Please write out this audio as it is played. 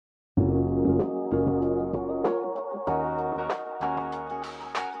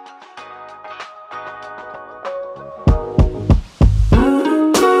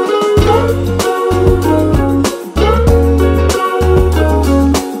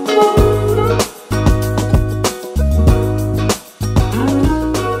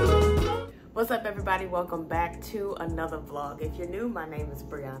to another vlog. If you're new, my name is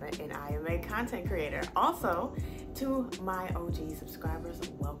Brianna and I am a content creator. Also, to my OG subscribers,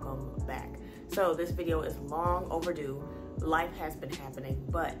 welcome back. So this video is long overdue. Life has been happening,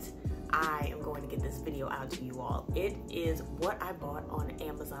 but I am going to get this video out to you all. It is what I bought on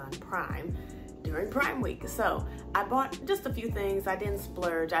Amazon Prime during Prime Week. So I bought just a few things. I didn't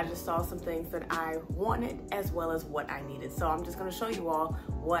splurge. I just saw some things that I wanted as well as what I needed. So I'm just going to show you all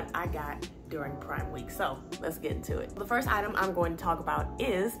what I got during Prime Week. So let's get into it. The first item I'm going to talk about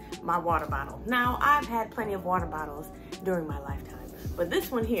is my water bottle. Now, I've had plenty of water bottles during my lifetime, but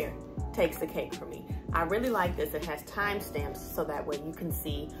this one here takes the cake for me. I really like this. It has timestamps so that way you can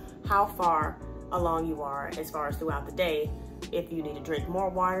see how far along you are as far as throughout the day, if you need to drink more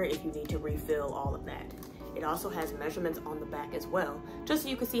water, if you need to refill, all of that. It also has measurements on the back as well, just so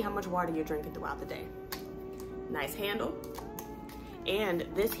you can see how much water you're drinking throughout the day. Nice handle. And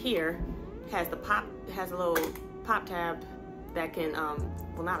this here has a little pop tab that can,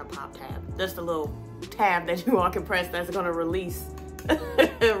 well, not a pop tab, just a little tab that you all can press that's gonna release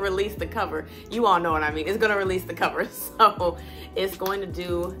release the cover. You all know what I mean. It's gonna release the cover. So it's going to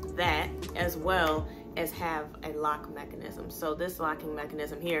do that as well as have a lock mechanism. So this locking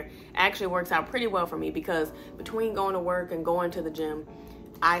mechanism here actually works out pretty well for me because between going to work and going to the gym,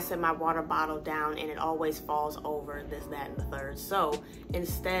 I set my water bottle down and it always falls over this, that, and the third. So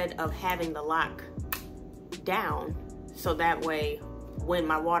instead of having the lock down, so that way when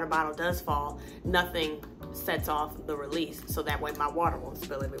my water bottle does fall, nothing sets off the release, so that way my water won't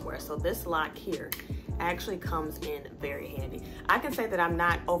spill everywhere. So this lock here actually comes in very handy. I can say that I'm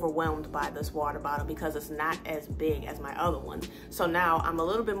not overwhelmed by this water bottle because it's not as big as my other ones. So now I'm a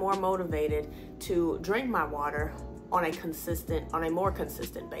little bit more motivated to drink my water on a more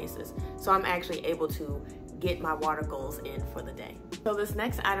consistent basis. So I'm actually able to get my water goals in for the day. So this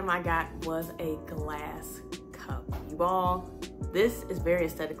next item I got was a glass cup. You all, this is very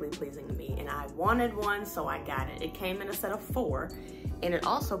aesthetically pleasing to me and I wanted one, so I got it. It came in a set of 4 and it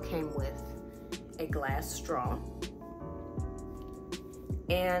also came with a glass straw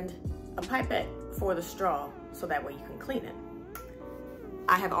and a pipette for the straw so that way you can clean it.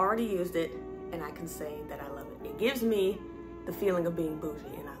 I have already used it and I can say that I love it. It gives me the feeling of being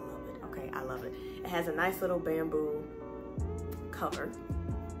bougie and I love it, okay? I love it. It has a nice little bamboo cover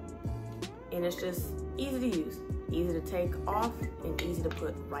and it's just easy to use, easy to take off and easy to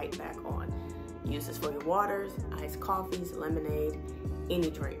put right back on. Use this for your waters, iced coffees, lemonade,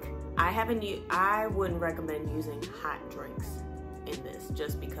 any drink. I wouldn't recommend using hot drinks in this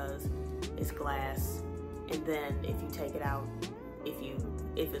just because it's glass and then if you take it out,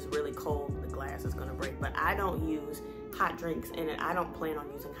 if it's really cold, the glass is gonna break. But I don't use hot drinks in it. I don't plan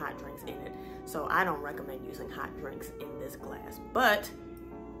on using hot drinks in it. So I don't recommend using hot drinks in this glass. But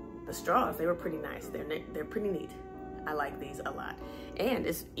the straws, they were pretty nice. They're pretty neat. I like these a lot. And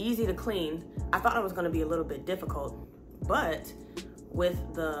it's easy to clean. I thought it was gonna be a little bit difficult, but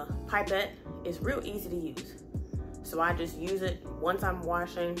with the pipette, it's real easy to use. So I just use it once I'm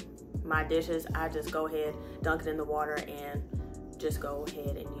washing my dishes. I just go ahead, dunk it in the water and just go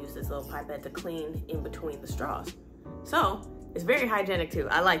ahead and use this little pipette to clean in between the straws. So it's very hygienic too.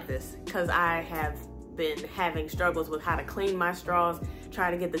 I like this because I have been having struggles with how to clean my straws,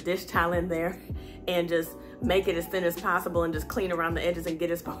 try to get the dish towel in there and just make it as thin as possible and just clean around the edges and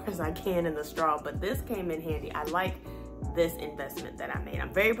get as far as I can in the straw. But this came in handy. I like this investment that I made.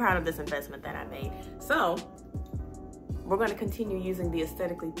 I'm very proud of this investment that I made. So we're going to continue using the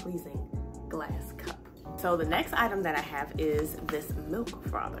aesthetically pleasing glass cup. So the next item that I have is this milk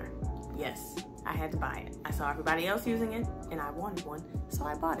frother. Yes, I had to buy it. I saw everybody else using it and I wanted one, so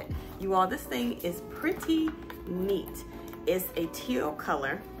I bought it. You all, this thing is pretty neat. It's a teal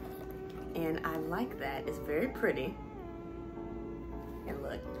color and I like that. It's very pretty. And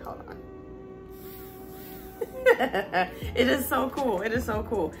look, hold on. It is so cool. It is so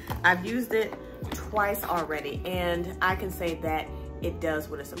cool. I've used it twice already and I can say that it does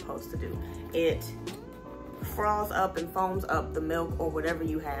what it's supposed to do. It froths up and foams up the milk or whatever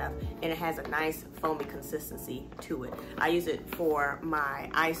you have, and it has a nice foamy consistency to it. I use it for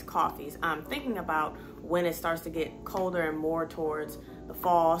my iced coffees. I'm thinking about when it starts to get colder and more towards the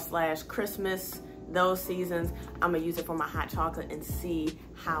fall / Christmas, those seasons, I'm gonna use it for my hot chocolate and see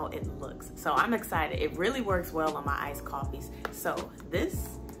how it looks. So I'm excited. It really works well on my iced coffees. So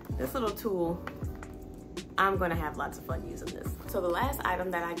this little tool, I'm gonna have lots of fun using this. So the last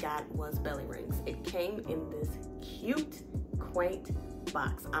item that I got was belly rings. It came in this cute, quaint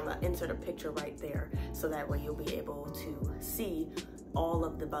box. I'm gonna insert a picture right there so that way you'll be able to see all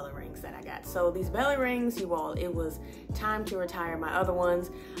of the belly rings that I got. So these belly rings, you all, it was time to retire my other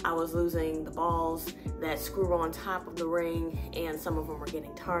ones. I was losing the balls that screw on top of the ring, and some of them were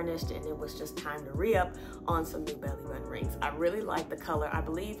getting tarnished, and it was just time to re-up on some new belly button rings. I really like the color. I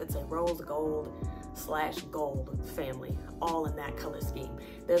believe it's a rose gold / gold family, all in that color scheme.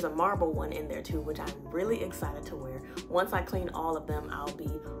 There's a marble one in there too, which I'm really excited to wear. Once I clean all of them, I'll be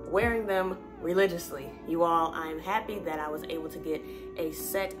wearing them religiously. You all, I'm happy that I was able to get a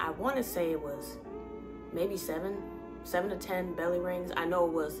set. I want to say it was maybe 7 to 10 belly rings. I know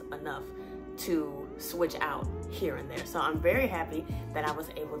it was enough to switch out here and there. So I'm very happy that I was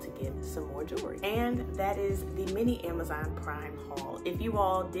able to get some more jewelry. And that is the mini Amazon Prime haul. If you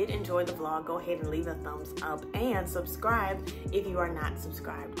all did enjoy the vlog, go ahead and leave a thumbs up and subscribe if you are not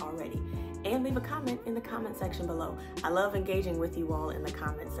subscribed already. And leave a comment in the comment section below. I love engaging with you all in the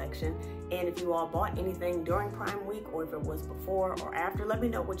comment section. And if you all bought anything during Prime Week, or if it was before or after, let me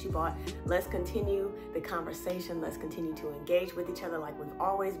know what you bought. Let's continue the conversation. Let's continue to engage with each other like we've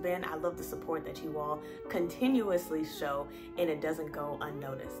always been. I love the support that you all continuously show, and it doesn't go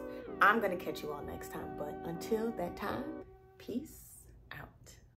unnoticed. I'm gonna catch you all next time, but until that time, peace.